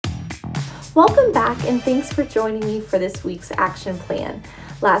Welcome back and thanks for joining me for this week's action plan.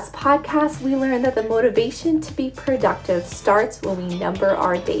 Last podcast, we learned that the motivation to be productive starts when we number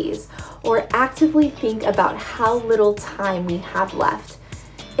our days or actively think about how little time we have left.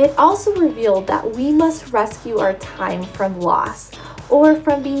 It also revealed that we must rescue our time from loss or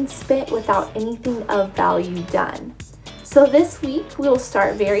from being spent without anything of value done. So this week, we will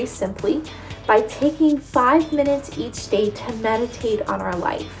start very simply by taking 5 minutes each day to meditate on our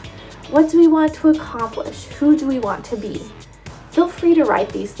life. What do we want to accomplish? Who do we want to be? Feel free to write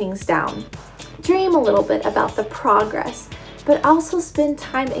these things down. Dream a little bit about the progress, but also spend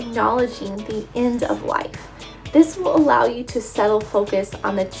time acknowledging the end of life. This will allow you to settle focus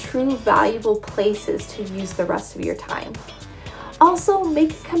on the true valuable places to use the rest of your time. Also,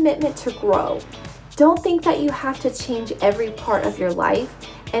 make a commitment to grow. Don't think that you have to change every part of your life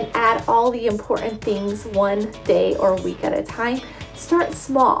and add all the important things one day or week at a time. Start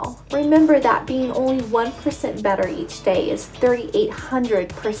small. Remember that being only 1% better each day is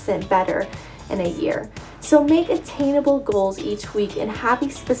 3,800% better in a year. So make attainable goals each week and have a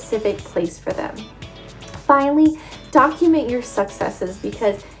specific place for them. Finally, document your successes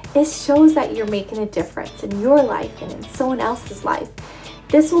because it shows that you're making a difference in your life and in someone else's life.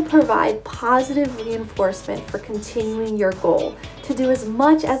 This will provide positive reinforcement for continuing your goal to do as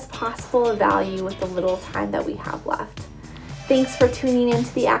much as possible of value with the little time that we have left. Thanks for tuning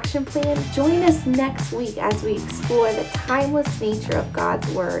into the action plan. Join us next week as we explore the timeless nature of God's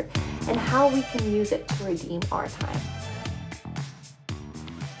Word and how we can use it to redeem our time.